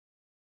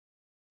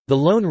The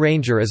Lone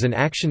Ranger is an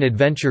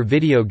action-adventure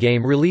video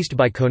game released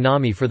by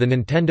Konami for the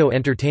Nintendo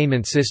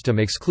Entertainment System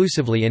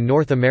exclusively in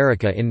North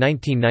America in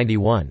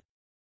 1991.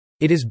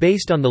 It is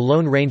based on the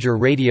Lone Ranger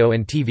radio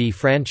and TV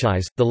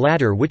franchise, the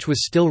latter which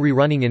was still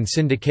rerunning in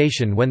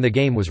syndication when the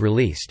game was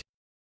released.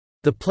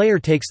 The player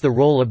takes the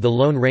role of the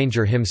Lone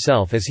Ranger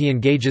himself as he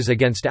engages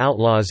against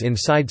outlaws in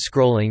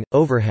side-scrolling,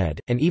 overhead,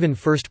 and even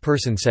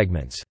first-person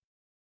segments.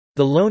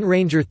 The Lone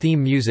Ranger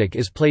theme music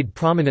is played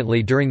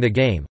prominently during the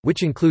game,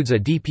 which includes a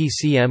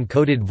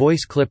DPCM-coded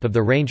voice clip of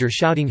the Ranger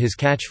shouting his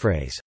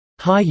catchphrase,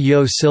 "Hi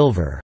Yo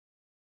Silver!"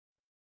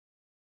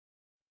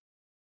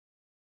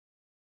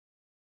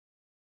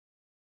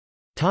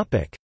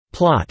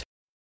 Plot.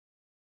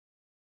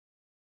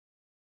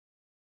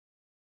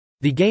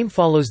 The game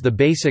follows the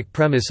basic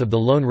premise of the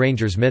Lone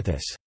Ranger's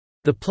mythos.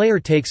 The player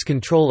takes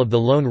control of the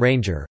Lone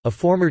Ranger, a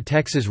former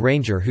Texas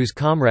Ranger whose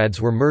comrades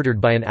were murdered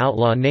by an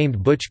outlaw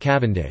named Butch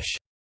Cavendish.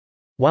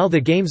 While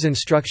the game's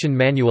instruction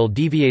manual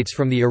deviates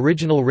from the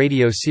original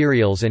radio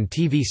serials and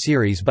TV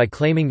series by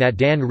claiming that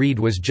Dan Reed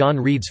was John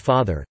Reed's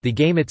father, the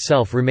game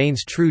itself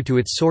remains true to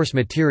its source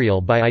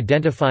material by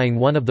identifying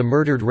one of the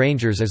murdered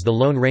Rangers as the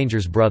Lone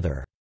Ranger's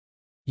brother.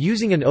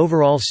 Using an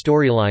overall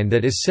storyline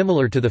that is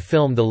similar to the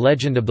film The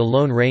Legend of the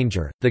Lone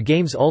Ranger, the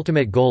game's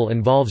ultimate goal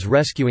involves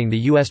rescuing the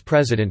U.S.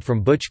 president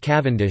from Butch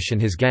Cavendish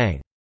and his gang.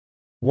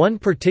 One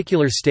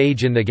particular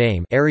stage in the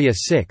game, Area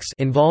 6,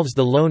 involves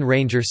the Lone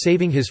Ranger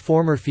saving his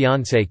former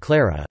fiancée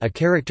Clara, a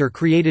character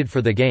created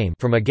for the game,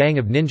 from a gang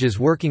of ninjas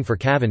working for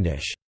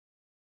Cavendish.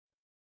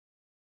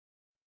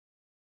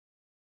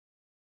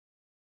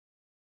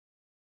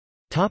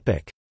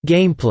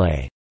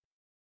 Gameplay.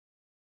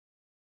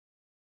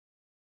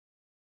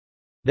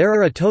 There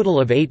are a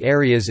total of 8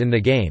 areas in the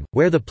game,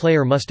 where the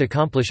player must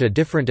accomplish a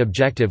different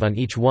objective on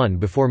each one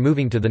before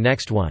moving to the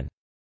next one.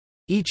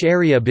 Each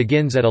area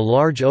begins at a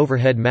large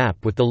overhead map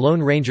with the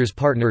Lone Ranger's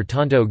partner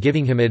Tonto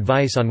giving him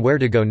advice on where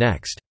to go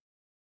next.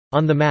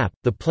 On the map,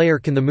 the player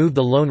can move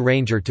the Lone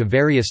Ranger to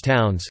various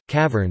towns,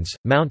 caverns,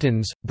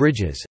 mountains,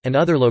 bridges, and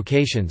other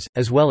locations,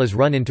 as well as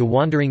run into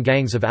wandering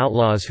gangs of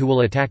outlaws who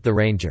will attack the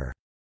Ranger.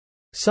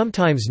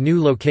 Sometimes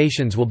new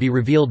locations will be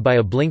revealed by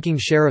a blinking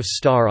sheriff's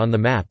star on the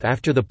map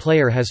after the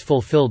player has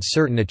fulfilled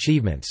certain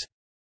achievements.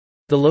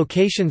 The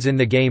locations in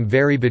the game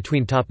vary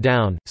between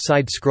top-down,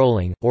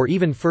 side-scrolling, or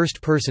even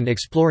first-person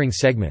exploring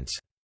segments.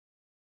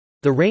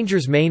 The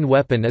Ranger's main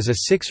weapon is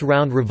a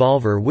 6-round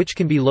revolver which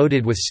can be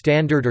loaded with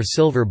standard or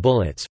silver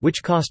bullets,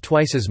 which cost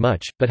twice as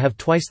much, but have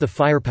twice the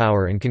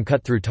firepower and can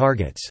cut through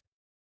targets.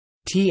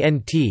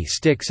 TNT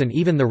sticks and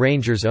even the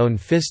Ranger's own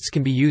fists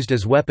can be used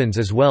as weapons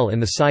as well in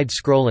the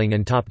side-scrolling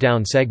and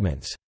top-down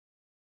segments.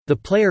 The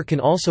player can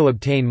also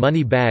obtain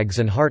money bags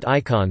and heart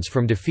icons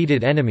from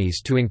defeated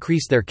enemies to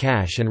increase their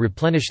cash and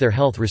replenish their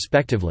health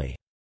respectively.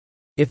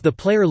 If the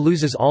player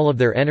loses all of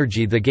their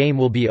energy, the game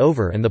will be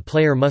over and the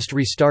player must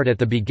restart at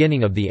the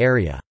beginning of the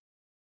area.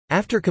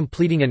 After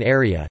completing an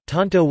area,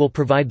 Tonto will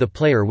provide the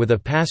player with a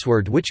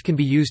password which can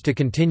be used to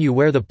continue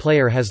where the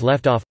player has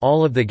left off.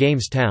 All of the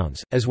game's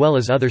towns, as well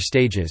as other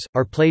stages,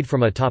 are played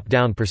from a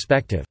top-down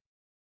perspective.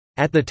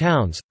 At the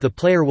towns, the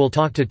player will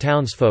talk to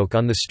townsfolk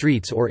on the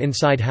streets or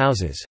inside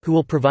houses, who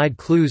will provide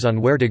clues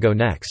on where to go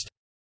next.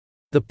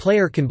 The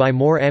player can buy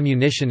more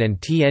ammunition and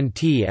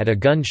TNT at a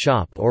gun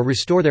shop or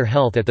restore their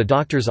health at the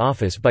doctor's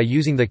office by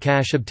using the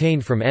cash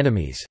obtained from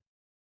enemies.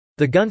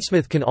 The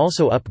gunsmith can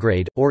also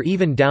upgrade, or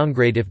even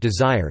downgrade if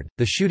desired,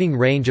 the shooting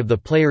range of the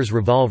player's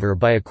revolver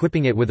by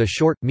equipping it with a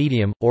short,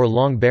 medium, or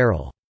long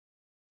barrel.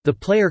 The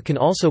player can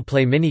also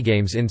play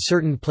minigames in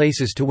certain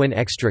places to win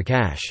extra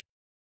cash.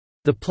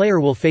 The player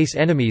will face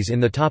enemies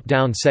in the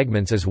top-down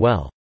segments as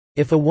well.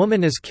 If a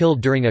woman is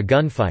killed during a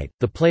gunfight,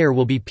 the player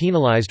will be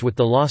penalized with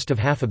the loss of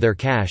half of their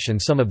cash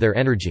and some of their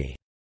energy.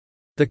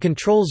 The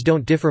controls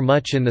don't differ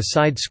much in the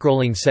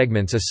side-scrolling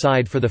segments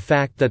aside for the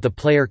fact that the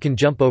player can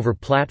jump over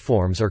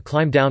platforms or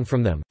climb down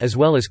from them, as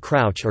well as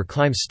crouch or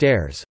climb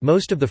stairs.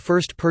 Most of the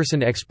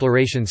first-person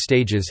exploration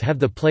stages have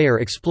the player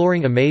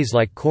exploring a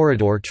maze-like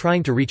corridor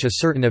trying to reach a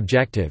certain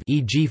objective,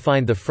 e.g.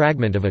 find the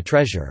fragment of a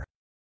treasure.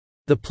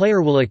 The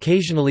player will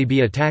occasionally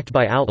be attacked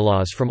by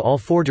outlaws from all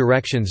 4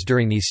 directions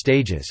during these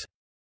stages.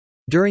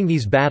 During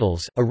these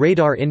battles, a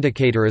radar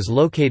indicator is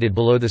located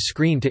below the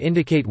screen to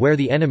indicate where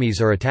the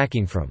enemies are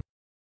attacking from.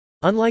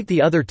 Unlike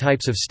the other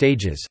types of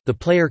stages, the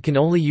player can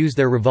only use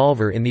their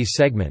revolver in these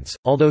segments,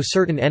 although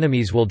certain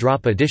enemies will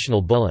drop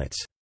additional bullets.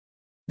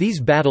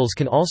 These battles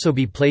can also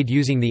be played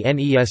using the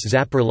NES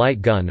Zapper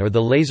light gun or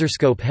the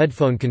Laserscope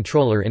headphone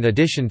controller in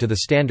addition to the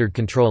standard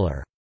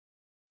controller.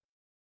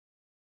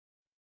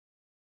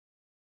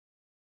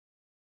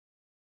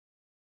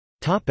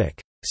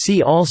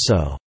 See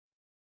also: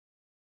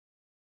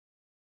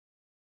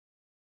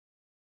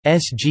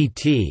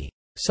 SGT.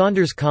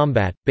 Saunders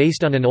Combat,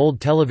 based on an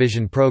old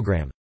television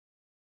program.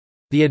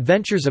 The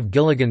Adventures of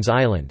Gilligan's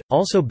Island,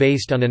 also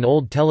based on an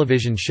old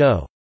television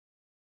show.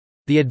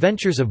 The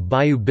Adventures of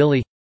Bayou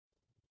Billy.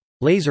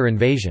 Laser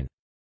Invasion.